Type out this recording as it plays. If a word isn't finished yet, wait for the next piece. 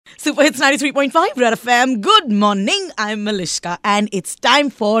Super Hits 93.5 Red FM. Good morning. I'm Malishka and it's time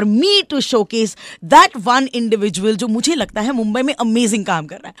for me to showcase that one individual जो मुझे लगता है मुंबई में amazing काम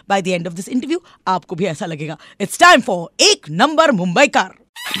कर रहा है. By the end of this interview, आपको भी ऐसा लगेगा. It's time for एक नंबर मुंबईकर.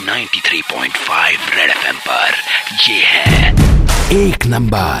 93.5 रेड एफएम पर ये है एक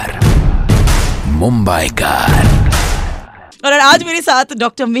नंबर मुंबईकर. और आज मेरे साथ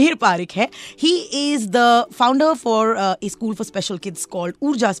डॉक्टर मिहिर पारिक है. He is the founder for a school for special kids called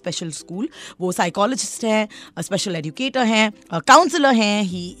Urja special school. वो साइकोलॉजिस्ट हैं, स्पेशल एजुकेटर हैं, काउंसलर हैं.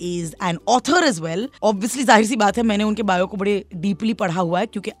 He is an author as well. Obviously जाहिर सी बात है मैंने उनके बायो को बड़े डीपली पढ़ा हुआ है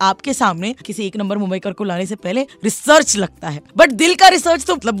क्योंकि आपके सामने किसी एक नंबर मुंबईकर को लाने से पहले रिसर्च लगता है. बट दिल का रिसर्च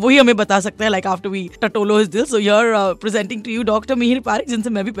तो मतलब वही हमें बता सकते हैं, लाइक आफ्टर वी टटोलो हिज दिल. So you are presenting to you doctor Mihir Pareek, जिनसे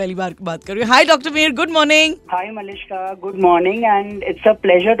मैं भी पहली बार बात कर रही हूँ. हाय doctor Mihir, good morning. Hi Malishka, good morning and it's a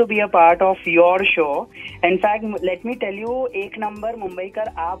pleasure to be a part of your show. In fact, let me tell you, एक number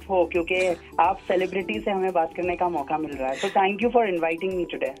Mumbaikar आप हो क्योंकि आप सेलिब्रिटी से हमें बात करने का मौका मिल रहा है. So thank you for inviting me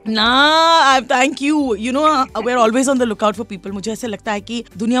today. Nah, thank you. You know, we're always on the lookout for people. मुझे ऐसे लगता है कि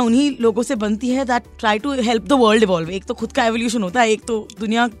दुनिया उन्हीं लोगों से बनती है that try to help the world evolve. एक तो खुद का evolution होता है, एक तो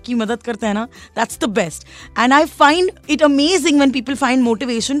दुनिया की मदद करते हैं ना. That's the best. And I find it amazing when people find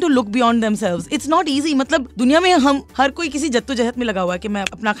motivation to look beyond themselves. It's not easy. मतलब दुनिया में हम हर कोई किसी जद्दोजहद में लगा हुआ है कि मैं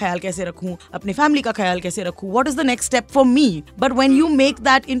अपना ख्याल कैसे रखूं, अपनी फैमिली का ख्याल कैसे रखूं. What is the next step for me? But when you make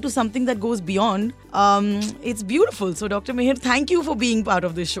that into something that goes beyond, it's beautiful. So Dr. Mihir, thank you for being part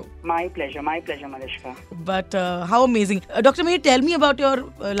of this show. My pleasure, Malishka. But how amazing. Dr. Mihir, tell me about your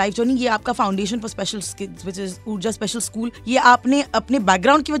life journey. ये आपका foundation for special kids which is ऊर्जा special school, ये आपने अपने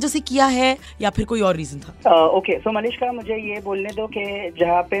background की वजह से किया है या फिर कोई और रीजन था? Okay, so Malishka, मुझे ये बोलने दो कि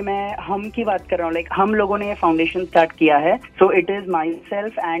जहाँ पे मैं हम की बात कर रहा हूँ, लाइक हम लोगों ने ये फाउंडेशन स्टार्ट किया है. So it is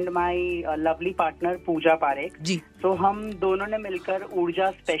myself and my lovely partner पूजा पारेख जी. तो हम दोनों ने मिलकर ऊर्जा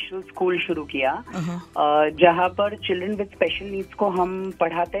स्पेशल स्कूल शुरू किया, जहाँ पर चिल्ड्रन विद स्पेशल नीड्स को हम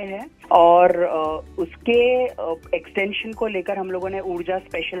पढ़ाते हैं. और उसके एक्सटेंशन को लेकर हम लोगों ने ऊर्जा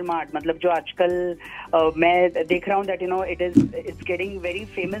स्पेशल मार्ट, मतलब जो आजकल मैं देख रहा हूँ that you know it's getting very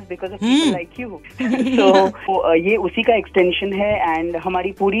famous because of people like you. तो ये उसी का एक्सटेंशन है एंड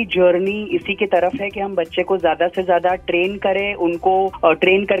हमारी पूरी जर्नी इसी की तरफ है कि हम बच्चे को ज्यादा से ज्यादा ट्रेन करें, उनको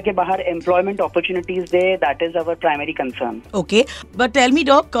ट्रेन करके बाहर employment opportunities they. That is our primary concern. Okay, but tell me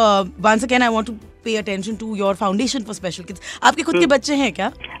doc, once again I want to pay attention to your foundation for special kids. आपके खुद के बच्चे हैं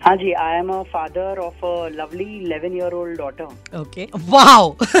क्या? हाँ जी, I am a father of a lovely 11-year-old daughter. Okay, wow.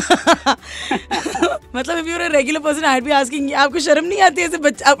 मतलब if you're a regular person, I'd be asking, आपको शर्म नहीं आती ऐसे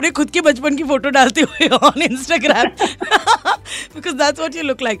अपने खुद के बचपन की फोटो डालते हुए on Instagram? Because that's what you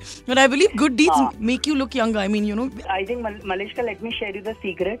look like. But I believe good deeds make you look younger. I mean, you know. I think Malishka, let me share you the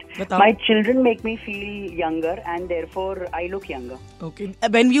secret. बताओ. My children make me feel younger and therefore I look younger. Okay.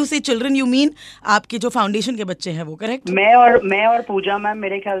 When you say children, you mean आपके जो foundation के बच्चे हैं वो, correct? मैं और पूजा ma'am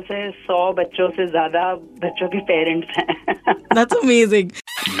मेरे ख्याल से 100 बच्चों से ज्यादा बच्चों के पेरेंट्स हैं. That's amazing.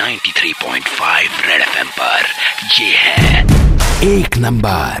 93.5 रेड एफएम पर ये है एक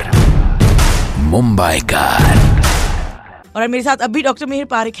नंबर मुंबईकर. और मेरे साथ अभी डॉक्टर मिहिर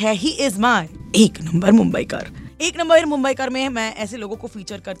पारिक है. ही इज माय एक नंबर मुंबईकर. एक नंबर मुंबईकर में मैं ऐसे लोगों को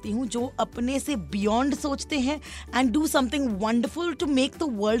फीचर करती हूँ जो अपने से बियॉन्ड सोचते हैं and do something wonderful to make the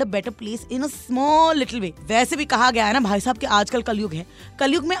world a better place in a small little way. वैसे भी कहा गया है ना भाई साहब कि आजकल कलयुग है.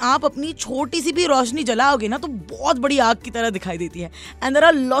 कलयुग में आप अपनी छोटी सी भी रोशनी जलाओगे ना तो बहुत बड़ी आग की तरह दिखाई देती है. And there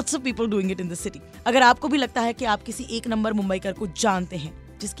are lots of people doing it in this city. अगर आपको भी लगता है कि आप किसी एक नंबर मुंबईकर को जानते हैं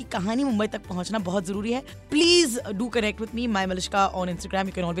जिसकी कहानी मुंबई तक पहुंचना बहुत जरूरी है, please do connect with me, my Malishka on Instagram.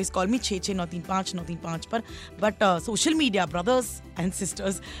 You can always call me 66935935 पर. But social media brothers and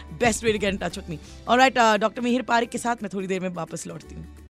sisters, best way to get in touch with me. Alright, doctor Mihir Parikh के साथ मैं थोड़ी देर में वापस लौटती हूँ.